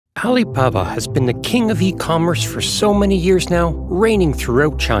Alibaba has been the king of e-commerce for so many years now, reigning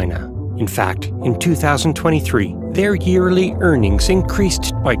throughout China. In fact, in 2023, their yearly earnings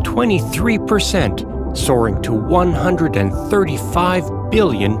increased by 23%, soaring to $135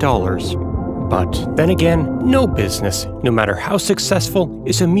 billion. But then again, no business, no matter how successful,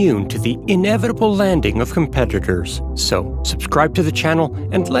 is immune to the inevitable landing of competitors. So, subscribe to the channel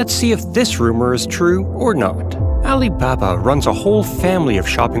and let's see if this rumor is true or not. Alibaba runs a whole family of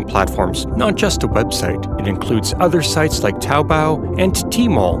shopping platforms, not just a website. It includes other sites like Taobao and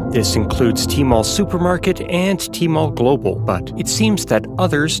Tmall. This includes Tmall Supermarket and Tmall Global, but it seems that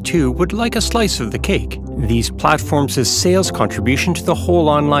others too would like a slice of the cake. These platforms' sales contribution to the whole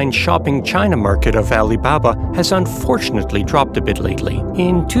online shopping China market of Alibaba has unfortunately dropped a bit lately.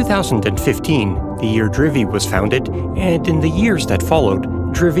 In 2015, the year Drivi was founded, and in the years that followed,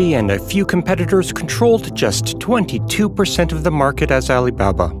 Drivi and a few competitors controlled just 22% of the market as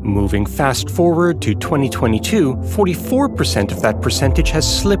Alibaba. Moving fast forward to 2022, 44% of that percentage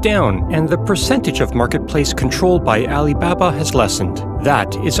has slipped down, and the percentage of marketplace controlled by Alibaba has lessened.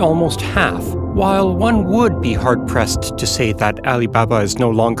 That is almost half. While one would be hard-pressed to say that Alibaba is no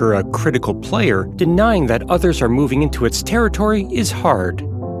longer a critical player, denying that others are moving into its territory is hard.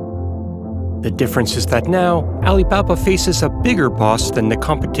 The difference is that now, Alibaba faces a bigger boss than the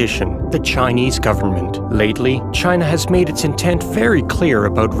competition, the Chinese government. Lately, China has made its intent very clear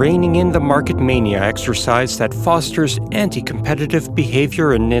about reining in the market mania exercise that fosters anti-competitive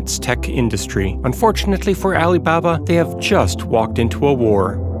behavior in its tech industry. Unfortunately for Alibaba, they have just walked into a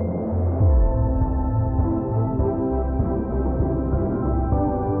war.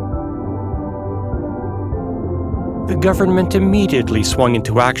 The government immediately swung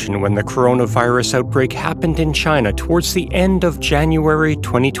into action when the coronavirus outbreak happened in China towards the end of January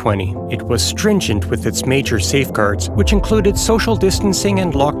 2020. It was stringent with its major safeguards, which included social distancing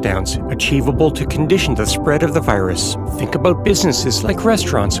and lockdowns, achievable to condition the spread of the virus. Think about businesses like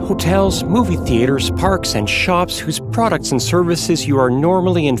restaurants, hotels, movie theaters, parks, and shops whose products and services you are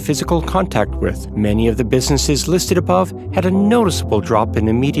normally in physical contact with. Many of the businesses listed above had a noticeable drop in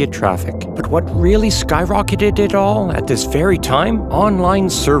immediate traffic. But what really skyrocketed it all at this very time? Online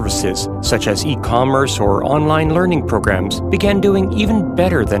services, such as e-commerce or online learning programs, began doing even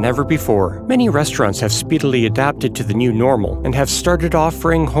better than ever before. Many restaurants have speedily adapted to the new normal and have started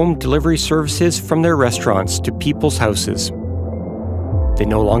offering home delivery services from their restaurants to people's houses. They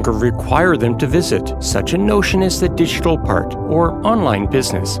no longer require them to visit. Such a notion is the digital part, or online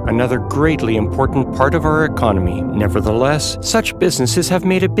business, another greatly important part of our economy. Nevertheless, such businesses have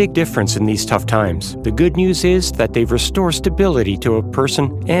made a big difference in these tough times. The good news is that they restore stability to a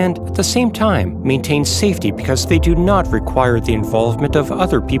person and, at the same time, maintain safety because they do not require the involvement of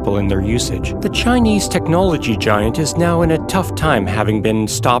other people in their usage. The Chinese technology giant is now in a tough time, having been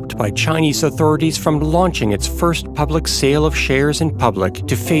stopped by Chinese authorities from launching its first public sale of shares in public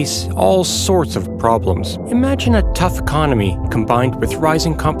to face all sorts of problems. Imagine a tough economy combined with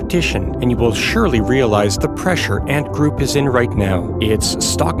rising competition, and you will surely realize the pressure Ant Group is in right now. Its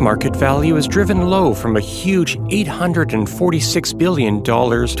stock market value is driven low from a huge $846 billion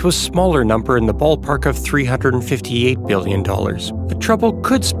to a smaller number in the ballpark of $358 billion. The trouble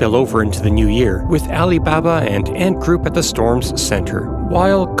could spill over into the new year, with Alibaba and Ant Group at the storm's center.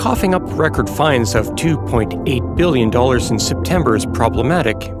 While coughing up record fines of $2.8 billion in September is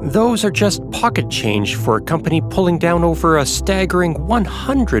problematic, those are just pocket change for a company pulling down over a staggering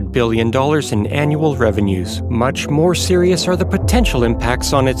 $100 billion in annual revenues. Much more serious are the potential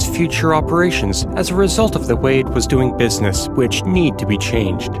impacts on its future operations as a result of the way it was doing business, which need to be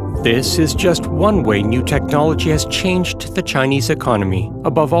changed. This is just one way new technology has changed the Chinese economy.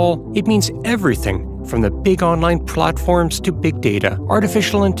 Above all, it means everything, from the big online platforms to big data,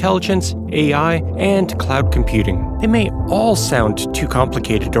 artificial intelligence, AI, and cloud computing. They may all sound too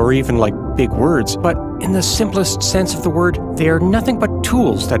complicated or even like big words, but in the simplest sense of the word, they are nothing but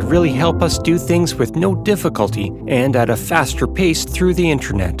tools that really help us do things with no difficulty and at a faster pace through the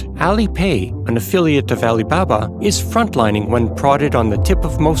internet. Alipay, an affiliate of Alibaba, is frontlining when prodded on the tip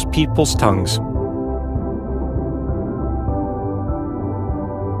of most people's tongues.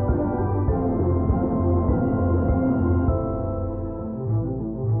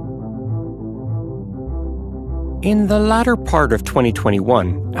 In the latter part of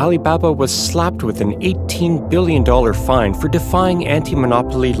 2021, Alibaba was slapped with an $18 billion fine for defying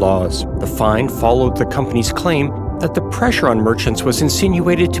anti-monopoly laws. The fine followed the company's claim that the pressure on merchants was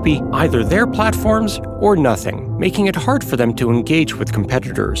insinuated to be either their platforms or nothing, making it hard for them to engage with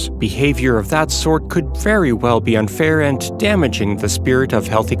competitors. Behavior of that sort could very well be unfair and damaging the spirit of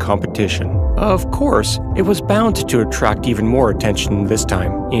healthy competition. Of course, it was bound to attract even more attention this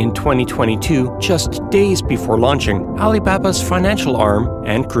time. In 2022, just days before launching, Alibaba's financial arm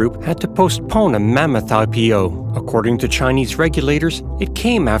and group had to postpone a mammoth IPO. According to Chinese regulators, it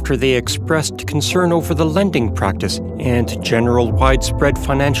came after they expressed concern over the lending practice and general widespread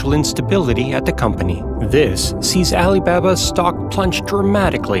financial instability at the company. This sees Alibaba's stock plunge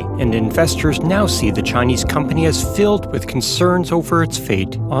dramatically, and investors now see the Chinese company as filled with concerns over its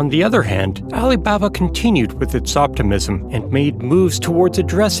fate. On the other hand, Alibaba continued with its optimism and made moves towards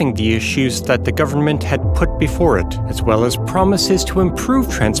addressing the issues that the government had put before it, as well as promises to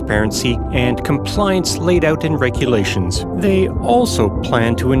improve transparency and compliance laid out in regulations. They also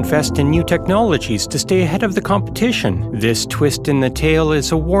plan to invest in new technologies to stay ahead of the competition. This twist in the tale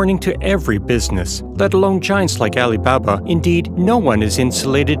is a warning to every business, let alone giants like Alibaba. Indeed, no one is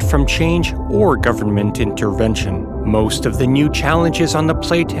insulated from change or government intervention. Most of the new challenges on the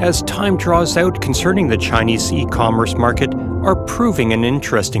plate as time draws out concerning the Chinese e-commerce market are proving an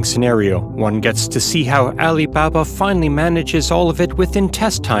interesting scenario. One gets to see how Alibaba finally manages all of it within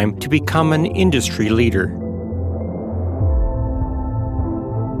test time to become an industry leader.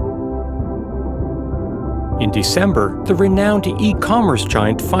 In December, the renowned e-commerce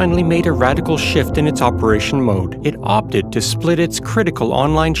giant finally made a radical shift in its operation mode. It opted to split its critical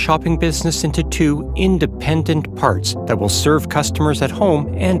online shopping business into two independent parts that will serve customers at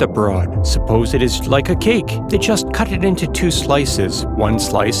home and abroad. Suppose it is like a cake. They just cut it into two slices. One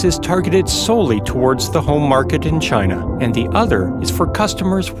slice is targeted solely towards the home market in China, and the other is for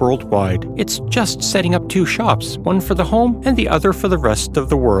customers worldwide. It's just setting up two shops, one for the home and the other for the rest of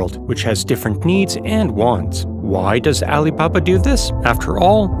the world, which has different needs and wants. Why does Alibaba do this? After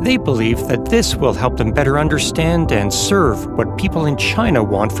all, they believe that this will help them better understand and serve what people in China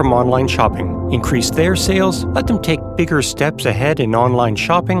want from online shopping, increase their sales, let them take bigger steps ahead in online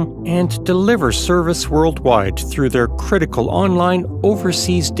shopping, and deliver service worldwide through their critical online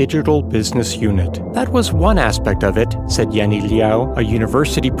overseas digital business unit. That was one aspect of it, said Yanni Liao, a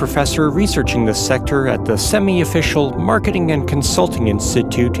university professor researching the sector at the semi-official Marketing and Consulting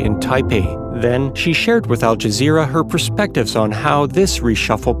Institute in Taipei. Then, she shared with Al Jazeera her perspectives on how this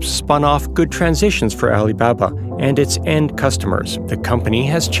reshuffle spun off good transitions for Alibaba and its end customers. The company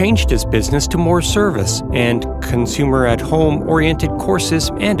has changed its business to more service and consumer-at-home oriented courses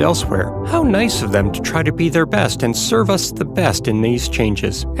and elsewhere. How nice of them to try to be their best and serve us the best in these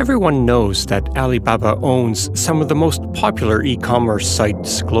changes. Everyone knows that Alibaba owns some of the most popular e-commerce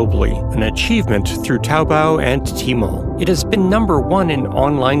sites globally, an achievement through Taobao and Tmall. It has been #1 in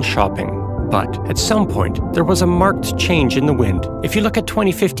online shopping. But at some point, there was a marked change in the wind. If you look at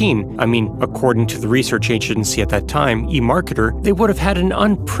 2015, according to the research agency at that time, eMarketer, they would have had an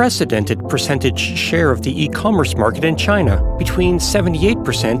unprecedented percentage share of the e-commerce market in China, between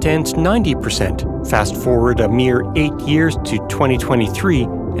 78% and 90%. Fast forward a mere 8 years to 2023,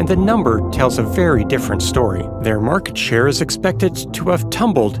 and the number tells a very different story. Their market share is expected to have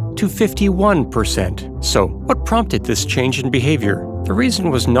tumbled to 51%. So, what prompted this change in behavior? The reason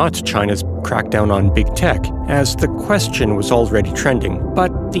was not China's crackdown on big tech, as the question was already trending,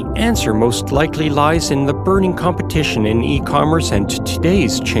 but the answer most likely lies in the burning competition in e-commerce and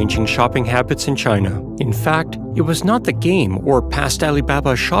today's changing shopping habits in China. In fact, it was not the game or past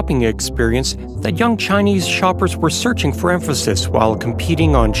Alibaba shopping experience that young Chinese shoppers were searching for emphasis while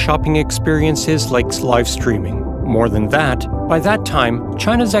competing on shopping experiences like live streaming. More than that, by that time,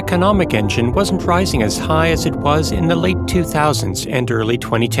 China's economic engine wasn't rising as high as it was in the late 2000s and early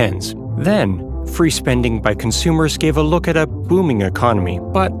 2010s. Then, free spending by consumers gave a look at a booming economy.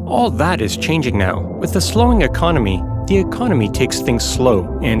 But all that is changing now. With the slowing economy, the economy takes things slow,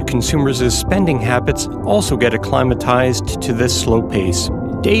 and consumers' spending habits also get acclimatized to this slow pace.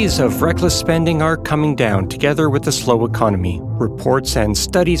 Days of reckless spending are coming down together with the slow economy. Reports and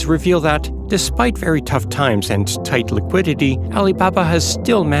studies reveal that, despite very tough times and tight liquidity, Alibaba has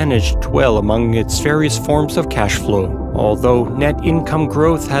still managed well among its various forms of cash flow. Although net income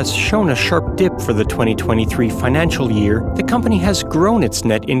growth has shown a sharp dip for the 2023 financial year, the company has grown its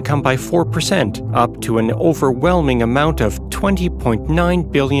net income by 4%, up to an overwhelming amount of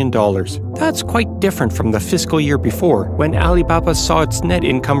 $20.9 billion. That's quite different from the fiscal year before, when Alibaba saw its net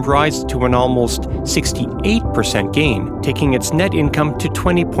income rise to an almost 68% gain, taking its net income to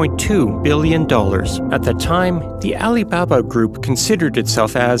 $20.2 billion. billion. At the time, the Alibaba Group considered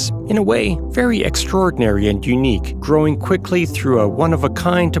itself as, in a way, very extraordinary and unique, growing quickly through a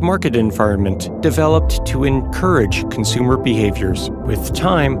one-of-a-kind market environment developed to encourage consumer behaviors. With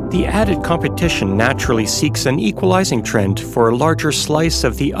time, the added competition naturally seeks an equalizing trend for a larger slice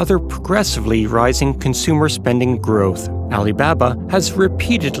of the other progressively rising consumer spending growth. Alibaba has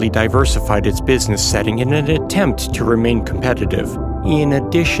repeatedly diversified its business setting in an attempt to remain competitive. In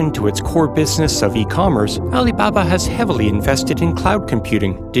addition to its core business of e-commerce, Alibaba has heavily invested in cloud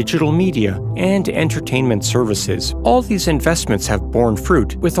computing, digital media, and entertainment services. All these investments have borne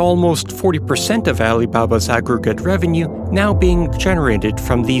fruit, with almost 40% of Alibaba's aggregate revenue now being generated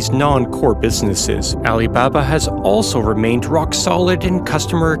from these non-core businesses. Alibaba has also remained rock solid in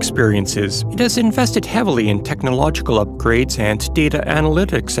customer experiences. It has invested heavily in technological upgrades and data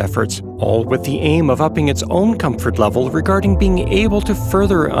analytics efforts, all with the aim of upping its own comfort level regarding being able to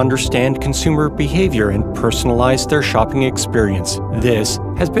further understand consumer behavior and personalize their shopping experience. This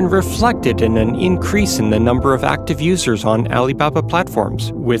has been reflected in an increase in the number of active users on Alibaba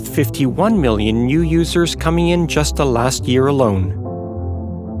platforms, with 51 million new users coming in just the last year alone.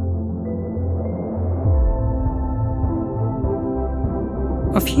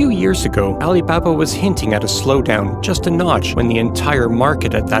 A few years ago, Alibaba was hinting at a slowdown just a notch when the entire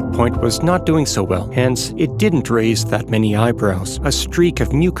market at that point was not doing so well. Hence, it didn't raise that many eyebrows. A streak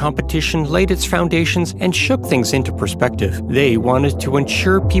of new competition laid its foundations and shook things into perspective. They wanted to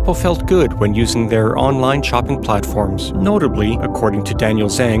ensure people felt good when using their online shopping platforms. Notably, according to Daniel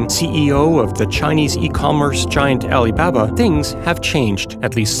Zhang, CEO of the Chinese e-commerce giant Alibaba, things have changed,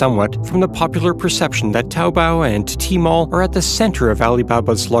 at least somewhat, from the popular perception that Taobao and Tmall are at the center of Alibaba's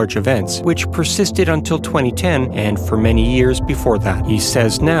large events, which persisted until 2010 and for many years before that. He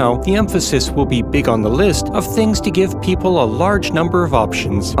says now the emphasis will be big on the list of things to give people a large number of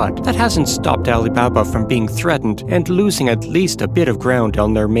options, but that hasn't stopped Alibaba from being threatened and losing at least a bit of ground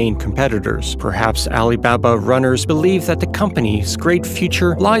on their main competitors. Perhaps Alibaba runners believe that the company's great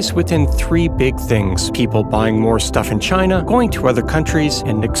future lies within three big things: people buying more stuff in China, going to other countries,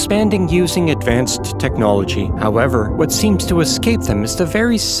 and expanding using advanced technology. However, what seems to escape them is the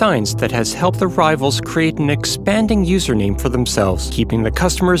very signs that has helped the rivals create an expanding username for themselves, keeping the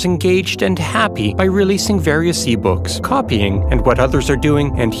customers engaged and happy by releasing various ebooks. Copying and what others are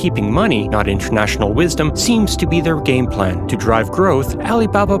doing and heaping money, not international wisdom, seems to be their game plan. To drive growth,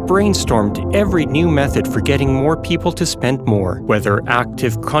 Alibaba brainstormed every new method for getting more people to spend more, whether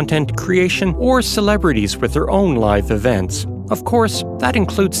active content creation or celebrities with their own live events. Of course, that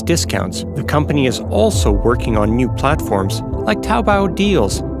includes discounts. The company is also working on new platforms like Taobao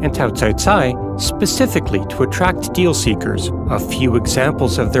Deals and Taocaicai specifically to attract deal seekers. A few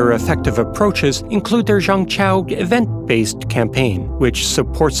examples of their effective approaches include their Zhangqiao event-based campaign, which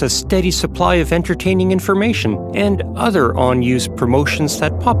supports a steady supply of entertaining information, and other on-use promotions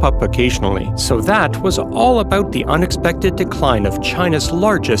that pop up occasionally. So that was all about the unexpected decline of China's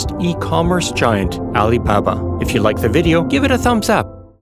largest e-commerce giant, Alibaba. If you like the video, give it a thumbs up.